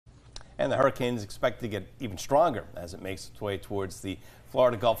And the hurricane is expected to get even stronger as it makes its way towards the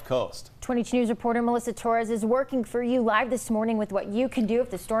Florida Gulf Coast. 22 News reporter Melissa Torres is working for you live this morning with what you can do if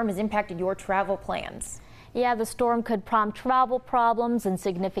the storm has impacted your travel plans. Yeah, the storm could prompt travel problems, and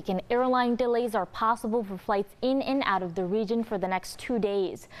significant airline delays are possible for flights in and out of the region for the next 2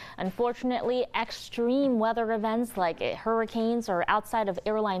 days. Unfortunately, extreme weather events like hurricanes are outside of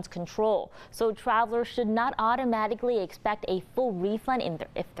airlines' control, so travelers should not automatically expect a full refund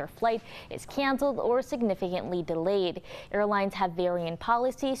if their flight is canceled or significantly delayed. Airlines have varying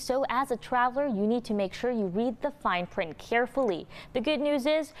policies, so as a traveler, you need to make sure you read the fine print carefully. The good news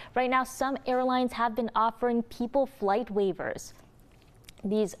is, right now, some airlines have been offering people flight waivers.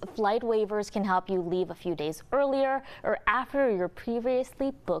 These flight waivers can help you leave a few days earlier or after your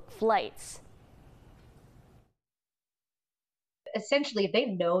previously booked flights. Essentially, if they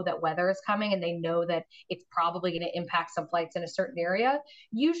know that weather is coming and they know that it's probably going to impact some flights in a certain area,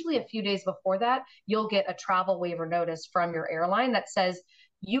 usually a few days before that, you'll get a travel waiver notice from your airline that says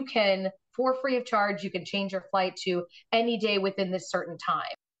you can, for free of charge, you can change your flight to any day within this certain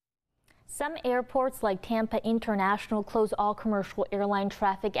time. Some airports like Tampa International closed all commercial airline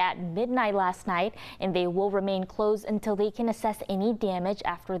traffic at midnight last night, and they will remain closed until they can assess any damage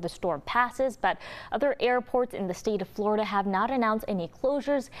after the storm passes. But other airports in the state of Florida have not announced any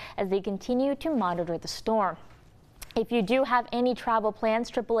closures as they continue to monitor the storm. If you do have any travel plans,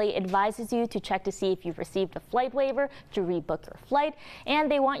 AAA advises you to check to see if you've received a flight waiver to rebook your flight,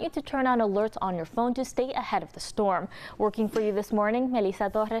 and they want you to turn on alerts on your phone to stay ahead of the storm. Working for you this morning, Melissa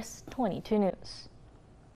Torres, 22 News.